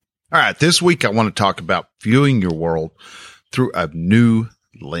All right, this week I want to talk about viewing your world through a new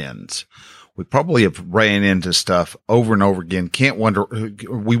lens. We probably have ran into stuff over and over again.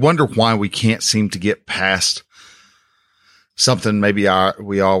 We wonder why we can't seem to get past something. Maybe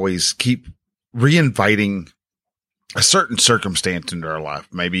we always keep reinviting a certain circumstance into our life.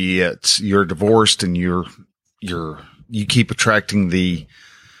 Maybe it's you're divorced and you keep attracting the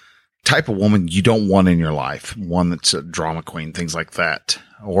type of woman you don't want in your life, one that's a drama queen, things like that.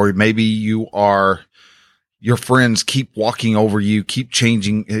 Or maybe your friends keep walking over you, keep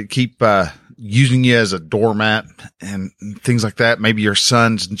changing, keep using you as a doormat and things like that. Maybe your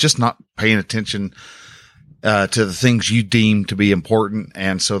son's just not paying attention to the things you deem to be important.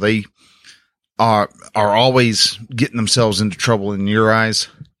 And so they are always getting themselves into trouble in your eyes.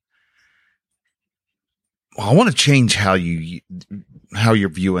 Well, I want to change how you're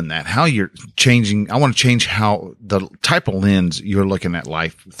viewing that, how you're changing. I want to change how the type of lens you're looking at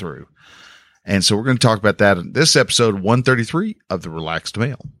life through. And so we're going to talk about that in this episode 133 of The Relaxed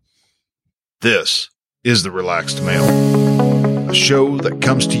Male. This is The Relaxed Male, a show that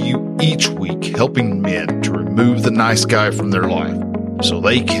comes to you each week helping men to remove the nice guy from their life so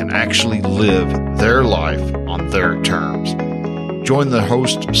they can actually live their life on their terms. Join the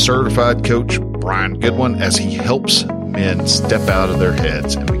host, certified coach Brian Goodwin, as he helps men step out of their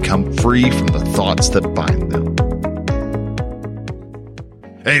heads and become free from the thoughts that bind them.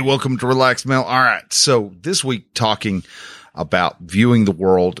 Hey, welcome to Relaxed Male. All right. So this week talking about viewing the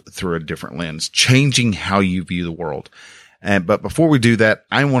world through a different lens, changing how you view the world. But before we do that,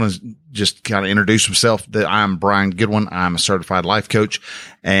 I want to just kind of introduce myself that I'm Brian Goodwin. I'm a certified life coach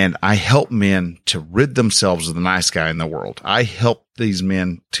and I help men to rid themselves of the nice guy in the world. I help these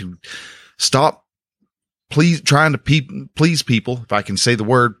men to stop trying to please people. If I can say the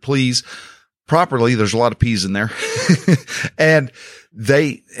word please properly, there's a lot of P's in there and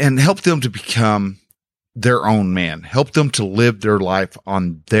help them to become their own man, help them to live their life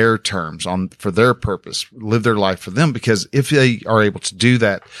on their terms, for their purpose, live their life for them. Because if they are able to do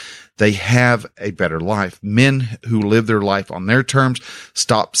that, they have a better life. Men who live their life on their terms,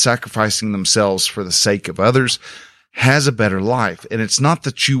 stop sacrificing themselves for the sake of others, has a better life. And it's not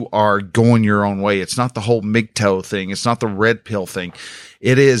that you are going your own way. It's not the whole MGTOW thing. It's not the red pill thing.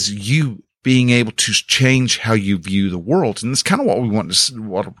 It is you being able to change how you view the world. And that's kind of what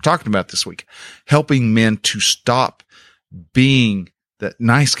what we're talking about this week, helping men to stop being that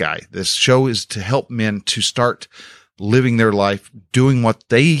nice guy. This show is to help men to start living their life, doing what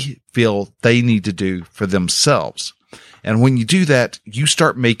they feel they need to do for themselves. And when you do that, you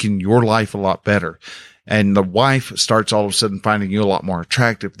start making your life a lot better. And the wife starts all of a sudden finding you a lot more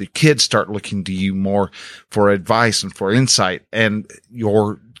attractive. The kids start looking to you more for advice and for insight, and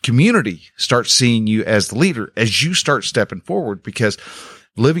your community starts seeing you as the leader as you start stepping forward, because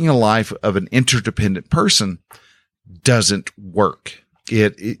living a life of an interdependent person doesn't work.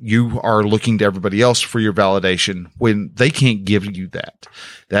 You are looking to everybody else for your validation when they can't give you that.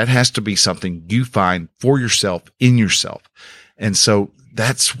 That has to be something you find for yourself in yourself. And so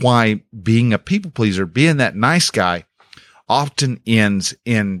that's why being a people pleaser, being that nice guy, often ends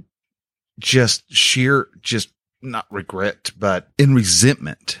in just not regret, but in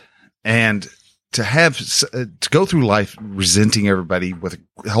resentment. And to go through life resenting everybody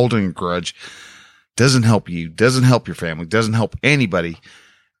holding a grudge doesn't help you, doesn't help your family, doesn't help anybody.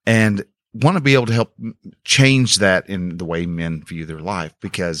 And want to be able to help change that in the way men view their life,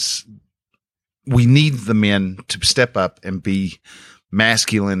 because we need the men to step up and be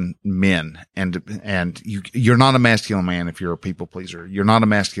masculine men. And you're not a masculine man if you're a people pleaser. You're not a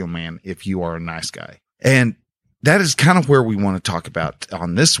masculine man if you are a nice guy. And that is kind of where we want to talk about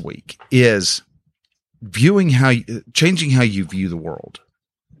on this week, is changing how you view the world.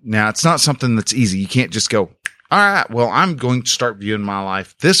 Now, it's not something that's easy. You can't just go, all right, well, I'm going to start viewing my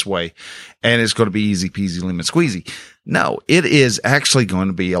life this way and it's going to be easy peasy lemon squeezy. No, it is actually going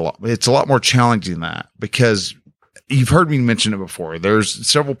to be it's a lot more challenging than that, because you've heard me mention it before. There's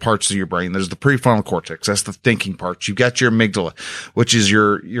several parts of your brain. There's the prefrontal cortex. That's the thinking part. You've got your amygdala, which is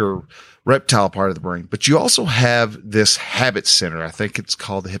your reptile part of the brain, but you also have this habit center. I think it's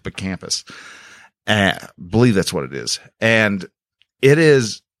called the hippocampus. I believe that's what it is. And it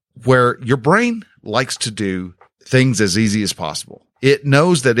is where your brain likes to do things as easy as possible. It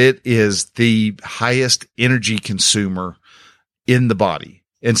knows that it is the highest energy consumer in the body.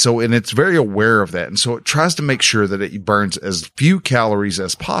 And it's very aware of that. And so it tries to make sure that it burns as few calories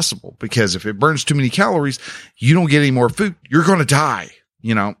as possible, because if it burns too many calories, you don't get any more food. You're going to die.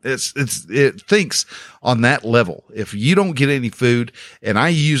 You know, it thinks on that level. If you don't get any food and I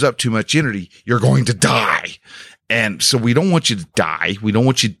use up too much energy, you're going to die. And so we don't want you to die. We don't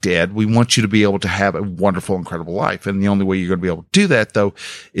want you dead. We want you to be able to have a wonderful, incredible life. And the only way you're going to be able to do that, though,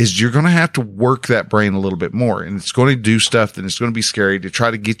 is you're going to have to work that brain a little bit more. And it's going to do stuff that it's going to be scary to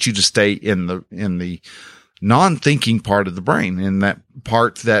try to get you to stay in the non-thinking part of the brain, in that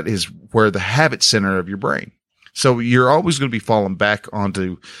part that is where the habit center of your brain. So you're always going to be falling back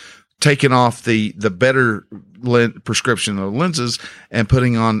onto taking off the better prescription of lenses and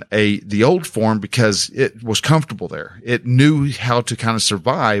putting on the old form because it was comfortable there. It knew how to kind of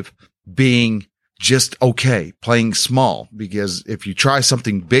survive being just okay, playing small. Because if you try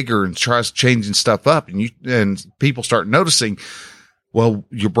something bigger and try changing stuff up and people start noticing, well,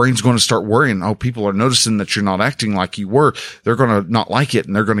 your brain's going to start worrying. Oh, people are noticing that you're not acting like you were. They're going to not like it,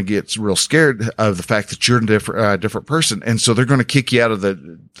 and they're going to get real scared of the fact that you're a different person. And so they're going to kick you out of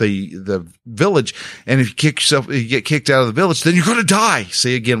the village. And if you get kicked out of the village, then you're going to die.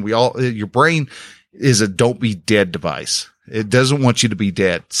 See, again, your brain is a don't be dead device. It doesn't want you to be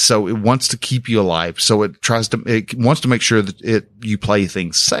dead. So it wants to keep you alive. So it wants to make sure that you play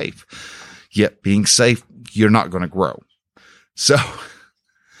things safe. Yet being safe, you're not going to grow. So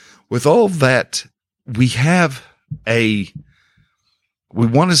with all of that, we keep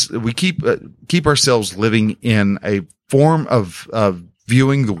ourselves living in a form of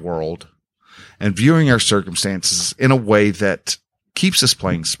viewing the world and viewing our circumstances in a way that keeps us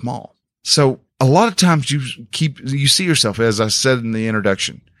playing small. So a lot of times you see yourself, as I said in the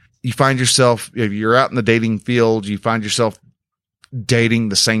introduction, you find yourself, if you're out in the dating field, you find yourself dating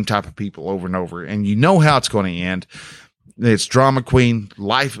the same type of people over and over, and you know how it's going to end. It's drama queen.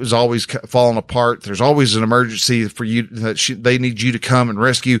 Life is always falling apart. There's always an emergency for you that they need you to come and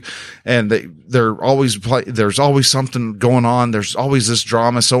rescue. And there's always something going on. There's always this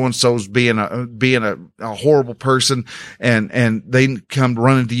drama. So-and-so's being a horrible person, and they come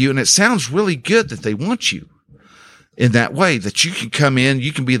running to you. And it sounds really good that they want you in that way, that you can come in,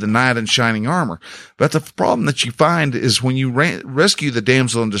 you can be the knight in shining armor. But the problem that you find is when you rescue the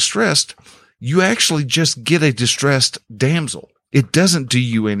damsel in distress, you actually just get a distressed damsel. It doesn't do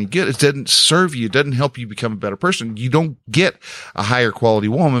you any good. It doesn't serve you. It doesn't help you become a better person. You don't get a higher quality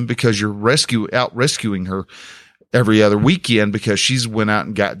woman because you're out rescuing her every other weekend because she's went out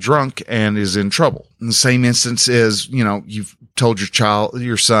and got drunk and is in trouble. In the same instance is, you've told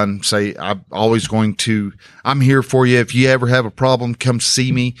your son, say, I'm here for you. If you ever have a problem, come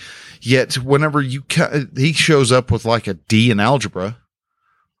see me. Yet whenever he shows up with like a D in algebra,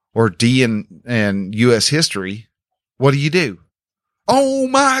 or D in U.S. history, what do? Oh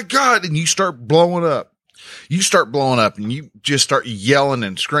my God. And you start blowing up. And you just start yelling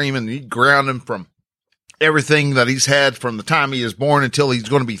and screaming, and you ground him from everything that he's had from the time he is born until he's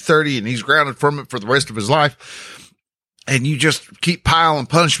going to be 30, and he's grounded from it for the rest of his life. And you just keep piling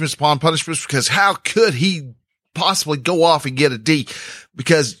punishments upon punishments, because how could he possibly go off and get a D?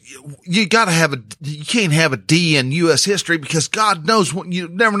 Because you can't have a D in U.S. history, because God knows you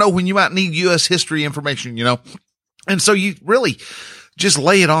never know when you might need U.S. history information, And so you really just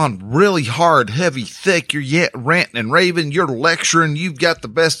lay it on really hard, heavy, thick. You're ranting and raving. You're lecturing. You've got the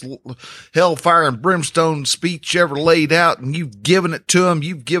best hellfire and brimstone speech ever laid out, and you've given it to him.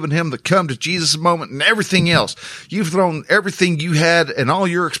 You've given him the come to Jesus moment and everything else. You've thrown everything you had and all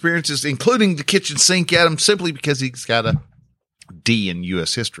your experiences, including the kitchen sink, at him simply because he's got a D in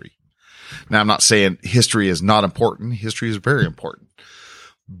U.S. history. Now, I'm not saying history is not important. History is very important.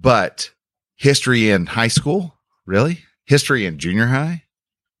 But history in high school? Really? History in junior high?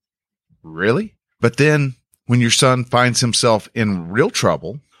 Really? But then when your son finds himself in real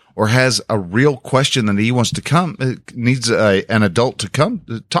trouble or has a real question that he wants to needs an adult to come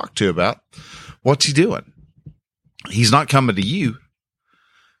to talk to about, what's he doing? He's not coming to you,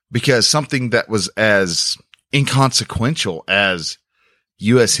 because something that was as inconsequential as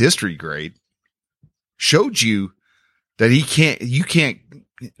U.S. history grade showed you that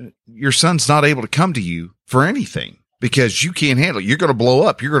your son's not able to come to you for anything because you can't handle it. You're going to blow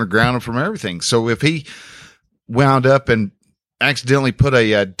up. You're going to ground him from everything. So if he wound up and accidentally put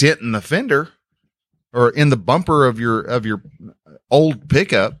a dent in the fender or in the bumper of your old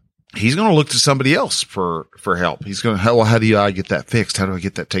pickup, he's going to look to somebody else for help. He's going to, how do I get that fixed? How do I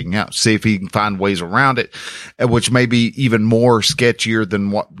get that taken out? See if he can find ways around it, which may be even more sketchier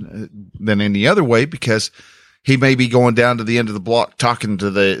than any other way, because he may be going down to the end of the block talking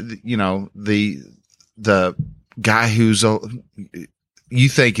to the guy who's you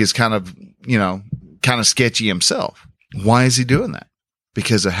think is kind of sketchy himself. Why is he doing that?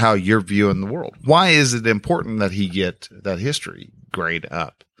 Because of how you're viewing the world. Why is it important that he get that history grade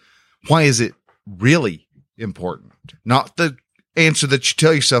up? Why is it really important? Not the answer that you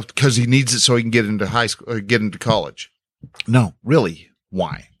tell yourself because he needs it so he can get into high school or get into college. No, really,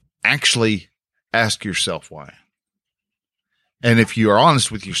 why? Actually ask yourself why. And if you are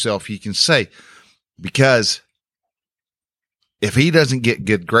honest with yourself, you can say, because if he doesn't get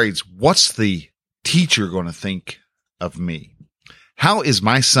good grades, what's the teacher going to think of me? How is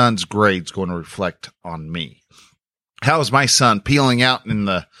my son's grades going to reflect on me? How is my son peeling out in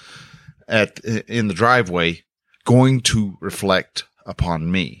the driveway going to reflect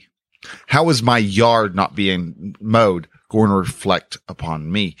upon me? How is my yard not being mowed going to reflect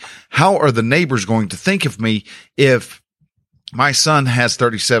upon me? How are the neighbors going to think of me if my son has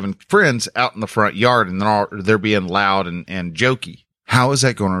 37 friends out in the front yard and they're being loud and jokey? How is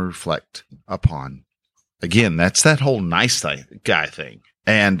that going to reflect upon? Again, that's that whole nice guy thing.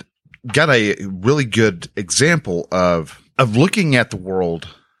 And got a really good example of looking at the world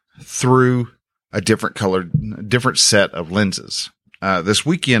through a different set of lenses. This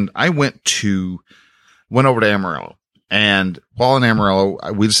weekend I went over to Amarillo, and while in Amarillo,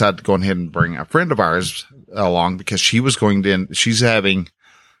 we decided to go ahead and bring a friend of ours along because she's having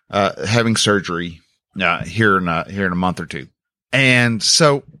surgery, here in a month or two. And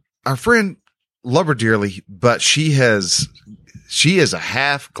so our friend, love her dearly, but she is a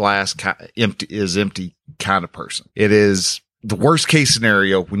half glass empty kind of person. It is the worst case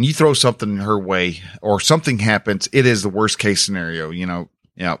scenario. When you throw something her way or something happens, it is the worst case scenario. You know,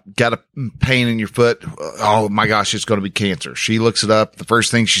 got a pain in your foot. Oh my gosh, it's going to be cancer. She looks it up. The first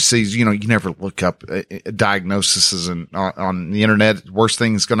thing she sees, you never look up diagnoses on the internet. The worst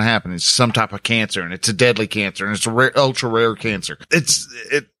thing that's going to happen is some type of cancer, and it's a deadly cancer, and it's a ultra rare cancer.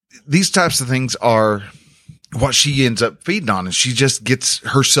 These types of things are what she ends up feeding on, and she just gets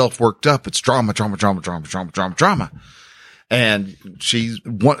herself worked up. It's drama. And she's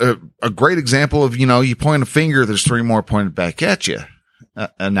a great example of, you point a finger, there's three more pointed back at you.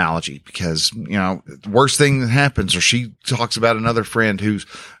 Analogy, because, the worst thing that happens, or she talks about another friend who's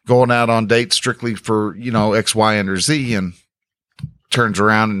going out on dates strictly for, X, Y, and or Z, and turns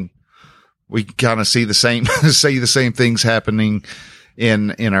around and we kind of see the same things happening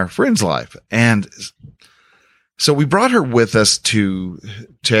in our friend's life. And so we brought her with us to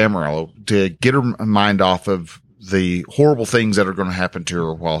Amarillo to get her mind off of the horrible things that are going to happen to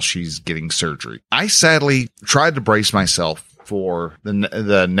her while she's getting surgery. I sadly tried to brace myself for the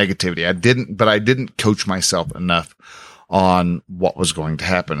negativity. I didn't coach myself enough on what was going to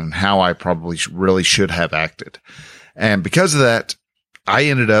happen and how I probably really should have acted. And because of that, I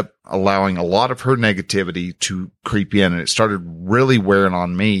ended up allowing a lot of her negativity to creep in, and it started really wearing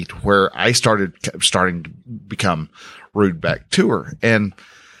on me to where I starting to become rude back to her. And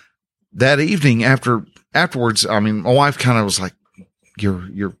that evening afterwards, I mean, my wife kind of was like,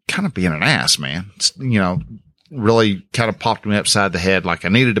 you're kind of being an ass, man. Really kind of popped me upside the head like I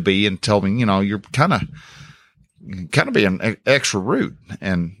needed to be, and told me, you're kind of being extra rude.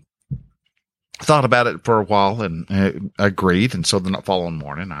 And thought about it for a while and agreed. And so the following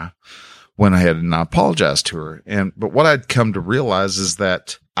morning, I went ahead and I apologized to her. But what I'd come to realize is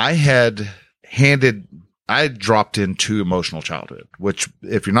that I had dropped into emotional childhood, which,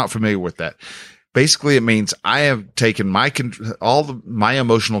 if you're not familiar with that, basically it means I have taken my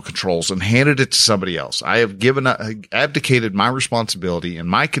emotional controls and handed it to somebody else. I have abdicated my responsibility and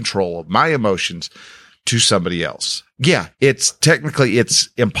my control of my emotions to somebody else. Yeah, it's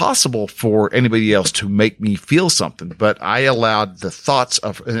impossible for anybody else to make me feel something, but I allowed the thoughts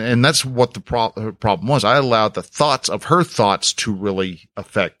of, and that's what the problem was. I allowed the thoughts of her thoughts to really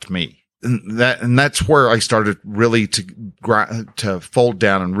affect me. And that's where I started really to fold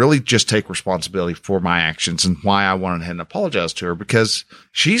down and really just take responsibility for my actions, and why I went ahead and apologized to her, because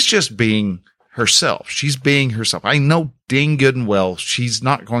she's just being herself. She's being herself. I know dang good and well she's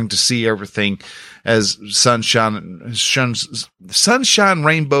not going to see everything as sunshine,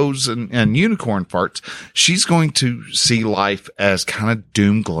 rainbows, and unicorn farts. She's going to see life as kind of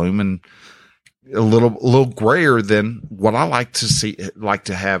doom, gloom, and a little grayer than what I like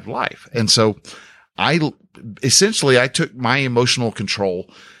to have life. And so I took my emotional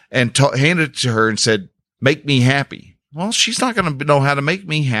control and handed it to her and said, make me happy. Well, she's not going to know how to make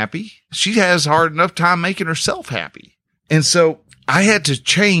me happy. She has hard enough time making herself happy. And so I had to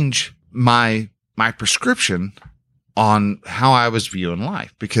change my prescription on how I was viewing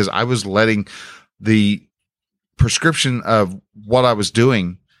life, because I was letting the prescription of what I was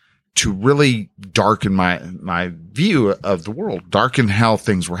doing to really darken my view of the world, darken how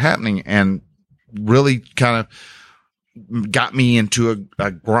things were happening, and really kind of got me into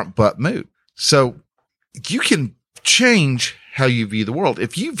a grunt butt mood. So you can change how you view the world.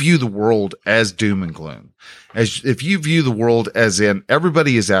 If you view the world as doom and gloom, if you view the world as in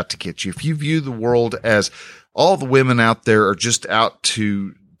everybody is out to get you, if you view the world as all the women out there are just out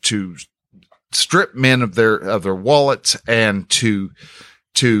to strip men of their wallets and to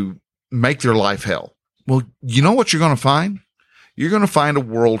make their life hell. Well, you know what you're going to find? You're going to find a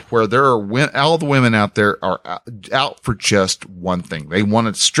world where all the women out there are out for just one thing. They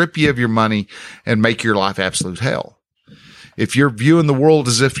want to strip you of your money and make your life absolute hell. If you're viewing the world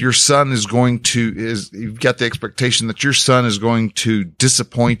as if your son you've got the expectation that your son is going to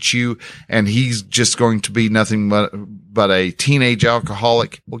disappoint you and he's just going to be nothing but a teenage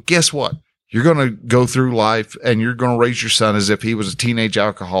alcoholic. Well, guess what? You're going to go through life and you're going to raise your son as if he was a teenage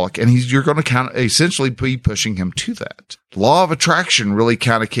alcoholic, and you're going to kind of essentially be pushing him to that. Law of attraction really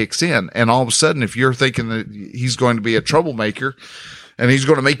kind of kicks in. And all of a sudden, if you're thinking that he's going to be a troublemaker and he's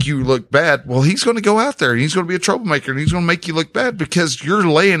going to make you look bad, well, he's going to go out there and he's going to be a troublemaker and he's going to make you look bad because you're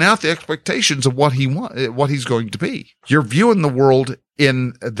laying out the expectations of what he's going to be. You're viewing the world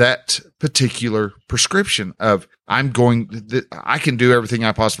in that particular prescription of I can do everything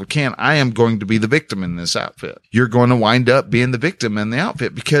I possibly can. I am going to be the victim in this outfit. You're going to wind up being the victim in the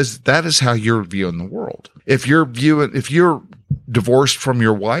outfit because that is how you're viewing the world. If you're divorced from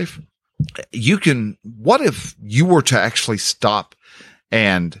your wife, what if you were to actually stop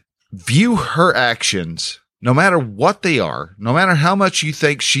and view her actions, no matter what they are, no matter how much you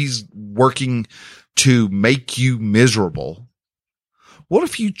think she's working to make you miserable? What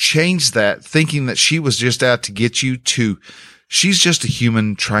if you changed that, thinking that she was just out to get you, to she's just a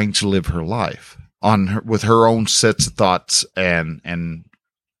human trying to live her life with her own sets of thoughts and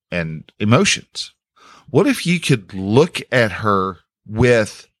emotions? What if you could look at her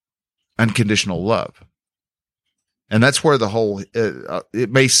with unconditional love? And that's where the whole, it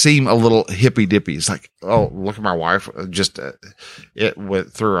may seem a little hippy dippy. It's like, oh, look at my wife,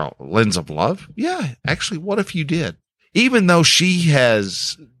 through a lens of love. Yeah. Actually, what if you did? Even though she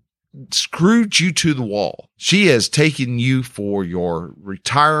has screwed you to the wall, she has taken you for your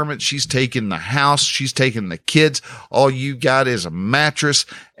retirement. She's taken the house. She's taken the kids. All you got is a mattress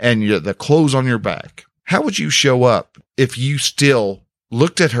and the clothes on your back. How would you show up if you still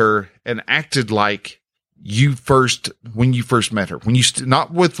looked at her and acted like when you first met her,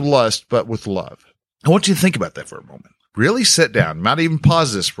 not with lust, but with love? I want you to think about that for a moment. Really sit down, might even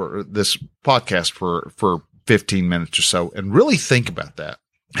pause this podcast for 15 minutes or so, and really think about that.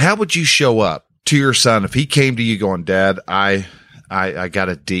 How would you show up to your son if he came to you going, Dad, I got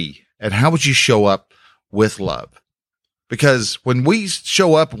a D? And how would you show up with love? Because when we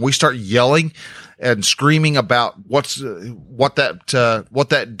show up and we start yelling and screaming about what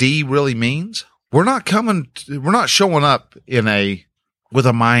that D really means, we're not showing up with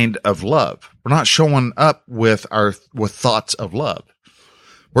a mind of love. We're not showing up with thoughts of love.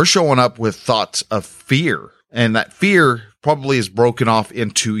 We're showing up with thoughts of fear, and that fear probably is broken off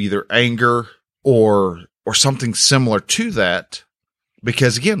into either anger or something similar to that,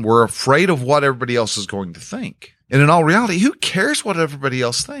 because again, we're afraid of what everybody else is going to think. And in all reality, who cares what everybody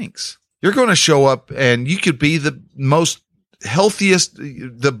else thinks? You're going to show up and you could be the most healthiest,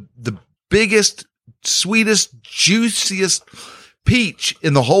 the biggest, sweetest, juiciest peach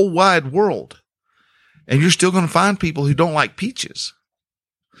in the whole wide world, and you're still going to find people who don't like peaches.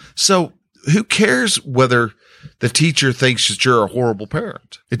 So who cares whether the teacher thinks that you're a horrible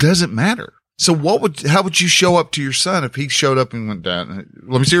parent? It doesn't matter. So how would you show up to your son if he showed up and went down?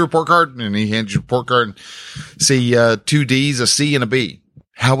 Let me see your report card. And he hands you a report card and see 2 D's, a C, and a B.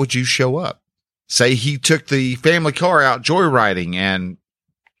 How would you show up? Say he took the family car out joyriding and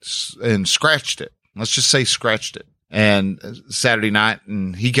scratched it. Let's just say scratched it. And Saturday night,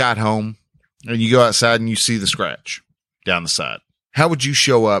 and he got home, and you go outside and you see the scratch down the side. How would you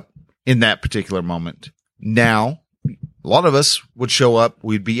show up in that particular moment? Now, a lot of us would show up.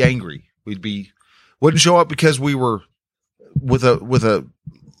 We'd be angry. Wouldn't show up because we were with a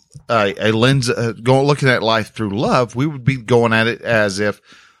lens, looking at life through love. We would be going at it as if,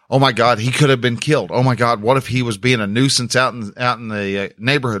 oh my God, he could have been killed. Oh my God, what if he was being a nuisance out in the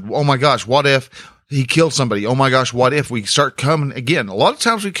neighborhood? Oh my gosh, what if he killed somebody? Oh my gosh, what if we start coming again? A lot of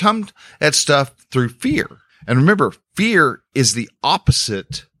times we come at stuff through fear. And remember, fear is the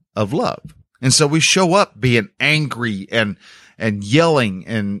opposite of love. And so we show up being angry and yelling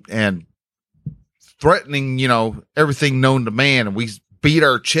and threatening, everything known to man. And we beat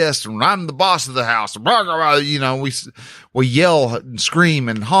our chest and I'm the boss of the house. We yell and scream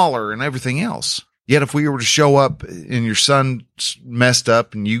and holler and everything else. Yet if we were to show up and your son's messed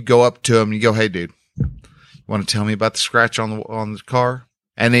up and you go up to him and you go, hey dude, you want to tell me about the scratch on the car?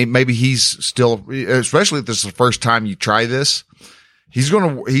 And maybe he's still, especially if this is the first time you try this, he's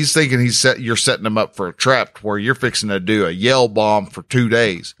thinking you're setting him up for a trap where you're fixing to do a yell bomb for 2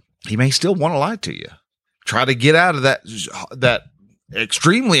 days. He may still want to lie to you. Try to get out of that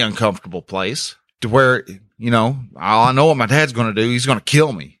extremely uncomfortable place to where, I know what my dad's going to do. He's going to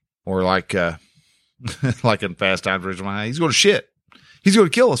kill me. Or like in Fast Times at Ridgemont High, he's going to shit. He's going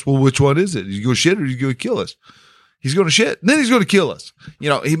to kill us. Well, which one is it? Is he going to shit or is he going to kill us? He's going to shit, and then he's going to kill us.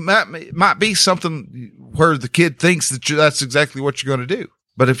 He might be something where the kid thinks that's exactly what you're going to do.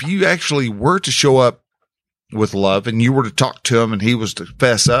 But if you actually were to show up with love and you were to talk to him and he was to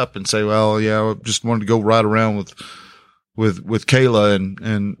fess up and say, well, yeah, I just wanted to go ride around with Kayla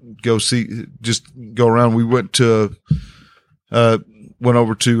and go around. We went over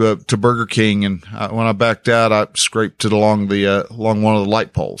to Burger King, and when I backed out, I scraped it along one of the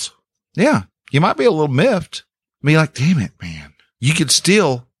light poles. Yeah. You might be a little miffed. Be like, damn it, man. You could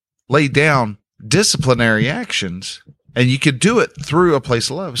still lay down disciplinary actions and you could do it through a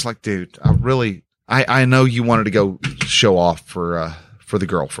place of love. It's like, dude, I know you wanted to go show off for the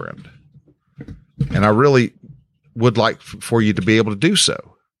girlfriend, and I really would like for you to be able to do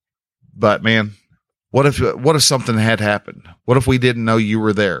so. But man, what if something had happened? What if we didn't know you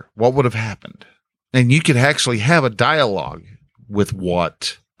were there? What would have happened? And you could actually have a dialogue with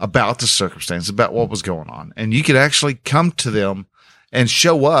about the circumstance, about what was going on. And you could actually come to them and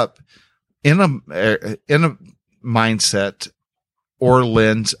show up in a mindset or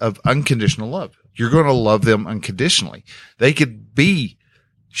lens of unconditional love. You're going to love them unconditionally. They could be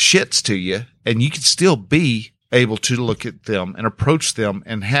shits to you, and you could still be able to look at them and approach them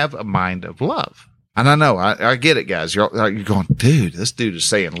and have a mind of love. And I know, I get it, guys. You're going, dude, this dude is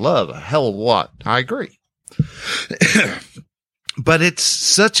saying love a hell of a lot. I agree. But it's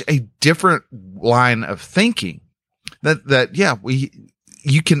such a different line of thinking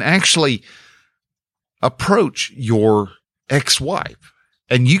you can actually approach your ex-wife,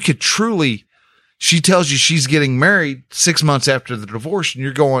 and you could truly, she tells you she's getting married 6 months after the divorce,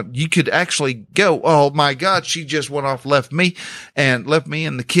 and you could actually go, oh my God, she just went off, left me and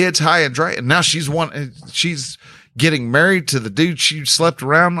the kids high and dry. And now she's getting married to the dude she slept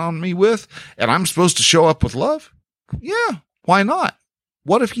around on me with, and I'm supposed to show up with love. Yeah. Why not?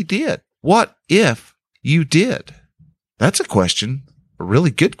 What if you did? What if you did? That's a question, a really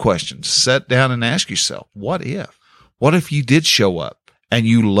good question to sit down and ask yourself. What if? What if you did show up and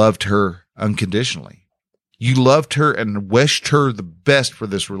you loved her unconditionally? You loved her and wished her the best for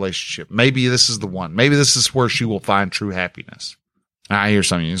this relationship. Maybe this is the one. Maybe this is where she will find true happiness. I hear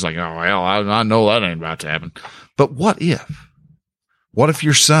something. He's like, oh, well, I know that ain't about to happen. But what if? What if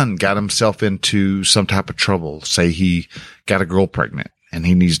your son got himself into some type of trouble? Say he got a girl pregnant and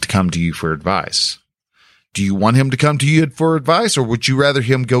he needs to come to you for advice. Do you want him to come to you for advice, or would you rather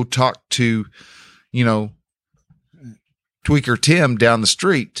him go talk to, Tweaker Tim down the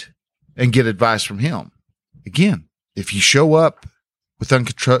street and get advice from him? Again, if you show up with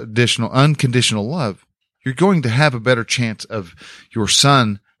unconditional love, you're going to have a better chance of your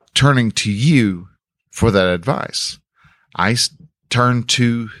son turning to you for that advice. I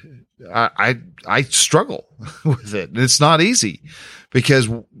struggle with it. It's not easy because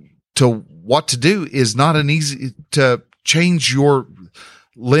what to do is not an easy to change your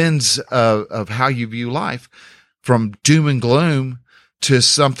lens of how you view life from doom and gloom to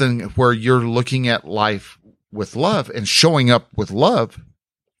something where you're looking at life with love and showing up with love.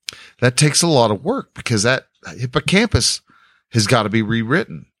 That takes a lot of work because that hippocampus has got to be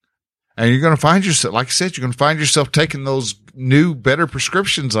rewritten. And you're going to find yourself, like I said, you're going to find yourself taking those new, better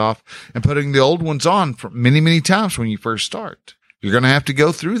prescriptions off and putting the old ones on for many, many times when you first start. You're going to have to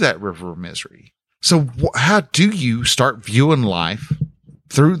go through that river of misery. So how do you start viewing life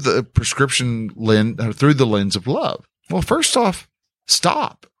through the prescription lens, or through the lens of love? Well, first off,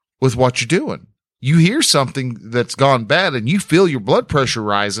 stop with what you're doing. You hear something that's gone bad and you feel your blood pressure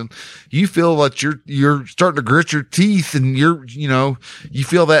rising. You feel that you're starting to grit your teeth and you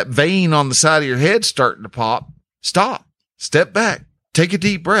feel that vein on the side of your head starting to pop. Stop, step back, take a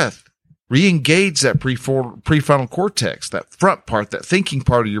deep breath, re-engage that prefrontal cortex, that front part, that thinking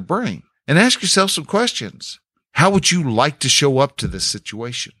part of your brain, and ask yourself some questions. How would you like to show up to this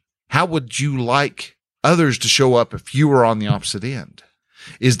situation? How would you like others to show up if you were on the opposite end?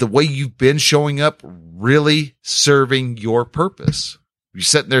 Is the way you've been showing up really serving your purpose? You're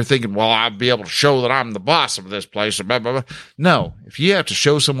sitting there thinking, well, I'll be able to show that I'm the boss of this place. Blah, blah, blah. No, if you have to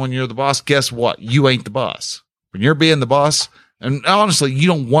show someone you're the boss, guess what? You ain't the boss. When you're being the boss, and honestly, you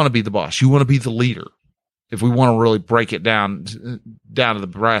don't want to be the boss. You want to be the leader. If we want to really break it down to the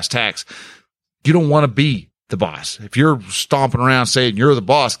brass tacks, you don't want to be the boss. If you're stomping around saying you're the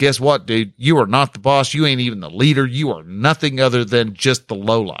boss, guess what, dude? You are not the boss. You ain't even the leader. You are nothing other than just the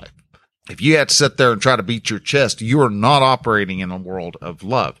lowlife. If you had to sit there and try to beat your chest, you are not operating in a world of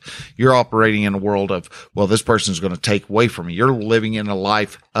love. You're operating in a world of, well, this person's going to take away from me. You're living in a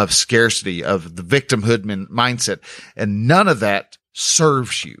life of scarcity, of the victimhood mindset, and none of that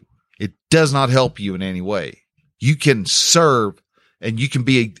serves you. It does not help you in any way. You can serve and you can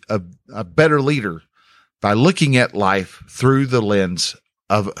be a better leader by looking at life through the lens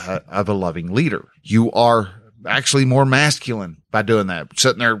of a loving leader. You are actually more masculine by doing that,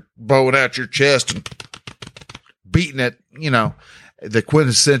 sitting there bowing out your chest and beating it, the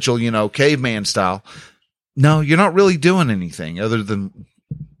quintessential, caveman style. No, you're not really doing anything other than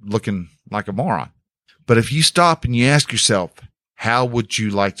looking like a moron. But if you stop and you ask yourself, how would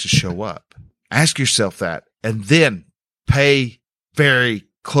you like to show up? Ask yourself that, and then pay very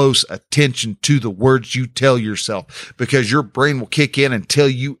close attention to the words you tell yourself, because your brain will kick in and tell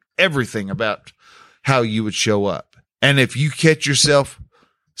you everything about how you would show up. And if you catch yourself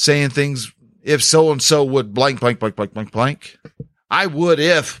saying things, if so-and-so would blank, blank, blank, blank, blank, blank, I would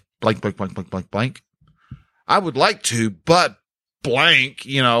if blank, blank, blank, blank, blank, blank. I would like to, but blank,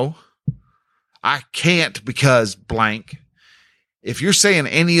 I can't because blank. If you're saying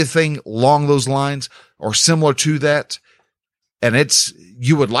anything along those lines or similar to that, and it's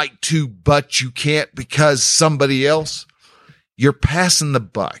you would like to, but you can't because somebody else, you're passing the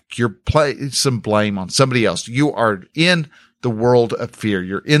buck. You're placing some blame on somebody else. You are in the world of fear.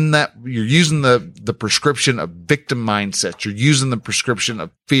 You're using the prescription of victim mindset. You're using the prescription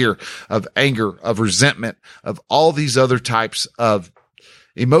of fear, of anger, of resentment, of all these other types of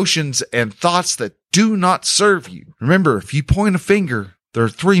emotions and thoughts that do not serve you. Remember, if you point a finger, there are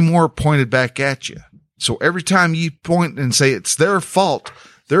 3 more pointed back at you. So every time you point and say it's their fault,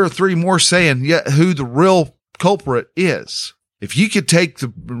 there are 3 more saying who the real culprit is. If you could take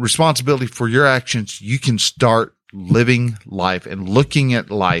the responsibility for your actions, you can start living life and looking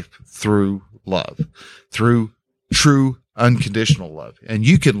at life through love, through true unconditional love. And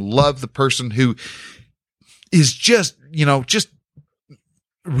you can love the person who is just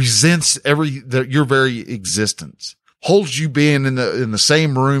resents your very existence, holds you being in the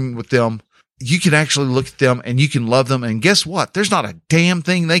same room with them. You can actually look at them and you can love them. And guess what? There's not a damn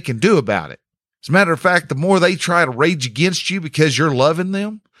thing they can do about it. As a matter of fact, the more they try to rage against you because you're loving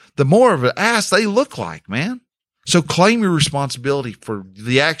them, the more of an ass they look like, man. So claim your responsibility for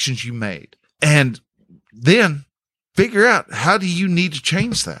the actions you made, and then figure out, how do you need to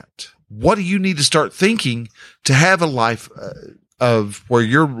change that? What do you need to start thinking to have a life of where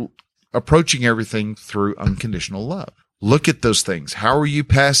you're approaching everything through unconditional love? Look at those things. How are you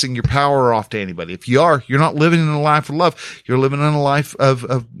passing your power off to anybody? If you are, you're not living in a life of love. You're living in a life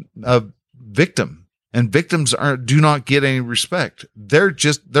of victim, and victims do not get any respect. They're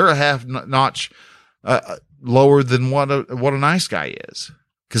a half notch lower than what a nice guy is,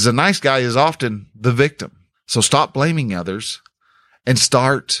 because a nice guy is often the victim. So stop blaming others and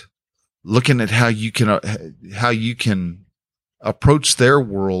start looking at how you can approach their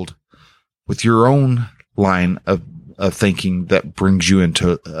world with your own line of thinking that brings you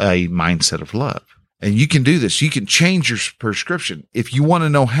into a mindset of love. And you can do this. You can change your prescription. If you want to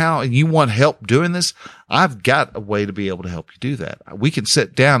know how and you want help doing this, I've got a way to be able to help you do that. We can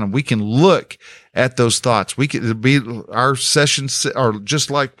sit down and we can look at those thoughts. Our sessions are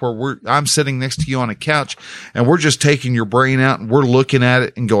just like where I'm sitting next to you on a couch and we're just taking your brain out and we're looking at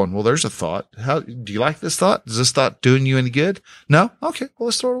it and going, well, there's a thought. How do you like this thought? Is this thought doing you any good? No? Okay. Well,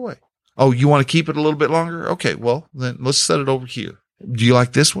 let's throw it away. Oh, you want to keep it a little bit longer? Okay. Well, then let's set it over here. Do you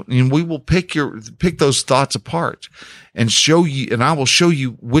like this one? And we will pick those thoughts apart and show you, and I will show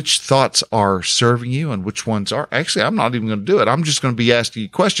you which thoughts are serving you and which ones are. Actually, I'm not even going to do it. I'm just going to be asking you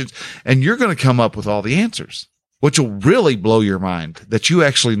questions and you're going to come up with all the answers, which will really blow your mind that you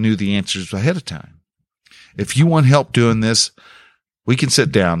actually knew the answers ahead of time. If you want help doing this, we can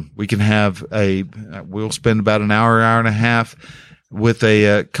sit down. We can we'll spend about an hour and a half with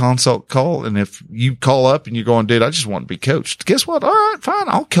a consult call. And if you call up and you're going, dude, I just want to be coached. Guess what? All right, fine.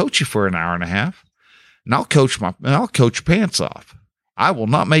 I'll coach you for an hour and a half and I'll coach your pants off. I will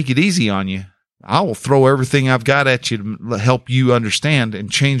not make it easy on you. I will throw everything I've got at you to help you understand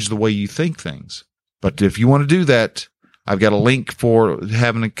and change the way you think things. But if you want to do that, I've got a link for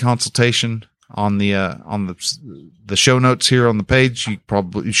having a consultation on the show notes here on the page.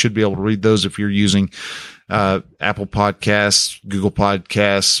 You should be able to read those if you're using Apple Podcasts, Google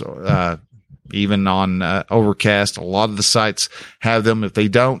Podcasts, even on Overcast. A lot of the sites have them. If they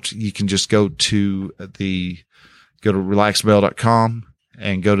don't, you can just go to relaxmail.com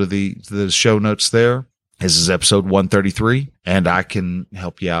and go to the show notes there. This is episode 133, and I can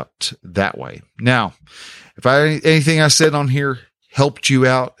help you out that way. Now, if anything I said on here helped you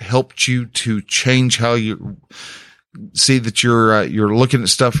out, helped you to change how you see that you're looking at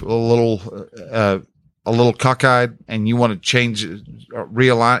stuff a little cockeyed, and you want to change,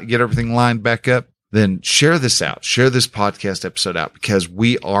 realign, get everything lined back up, then share this out. Share this podcast episode out, because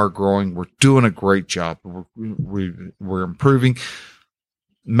we are growing. We're doing a great job. We're improving.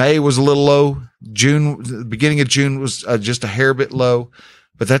 May was a little low. The beginning of June was just a hair bit low,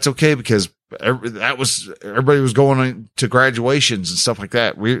 but that's okay, because everybody was going to graduations and stuff like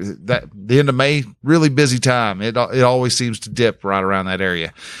that. The end of May, really busy time. It always seems to dip right around that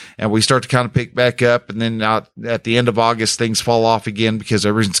area, and we start to kind of pick back up. And then at the end of August, things fall off again, because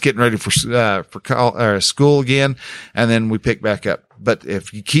everyone's getting ready for school again, and then we pick back up. But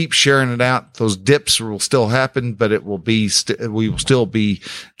if you keep sharing it out, those dips will still happen, but it will be, we will still be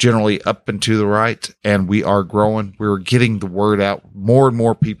generally up and to the right, and we are growing. We're getting the word out. More and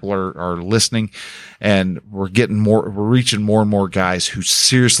more people are listening, and we're reaching more and more guys who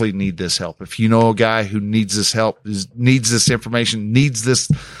seriously need this help. If you know a guy who needs this help, needs this information, needs this,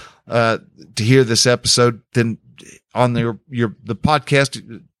 to hear this episode, then on the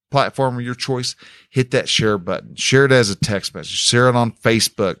podcast platform of your choice, hit that share button. Share it as a text message. Share it on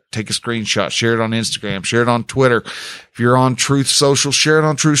Facebook. Take a screenshot. Share it on Instagram. Share it on Twitter. If you're on Truth Social, share it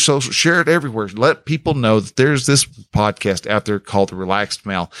on Truth Social. Share it everywhere. Let people know that there's this podcast out there called The Relaxed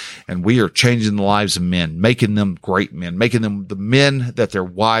Male, and we are changing the lives of men, making them great men, making them the men that their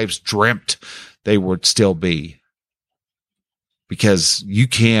wives dreamt they would still be. Because you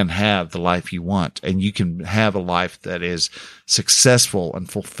can have the life you want, and you can have a life that is successful and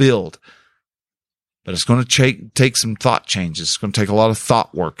fulfilled. But it's going to take some thought changes. It's going to take a lot of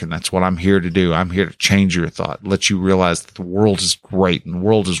thought work, and that's what I'm here to do. I'm here to change your thought, let you realize that the world is great and the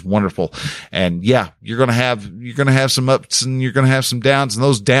world is wonderful. And yeah, you're going to have some ups and you're going to have some downs, and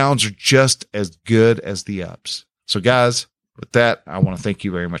those downs are just as good as the ups. So guys, with that, I want to thank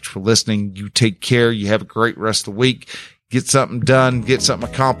you very much for listening. You take care. You have a great rest of the week. Get something done, get something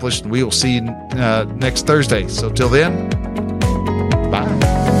accomplished, and we will see you next Thursday. So till then,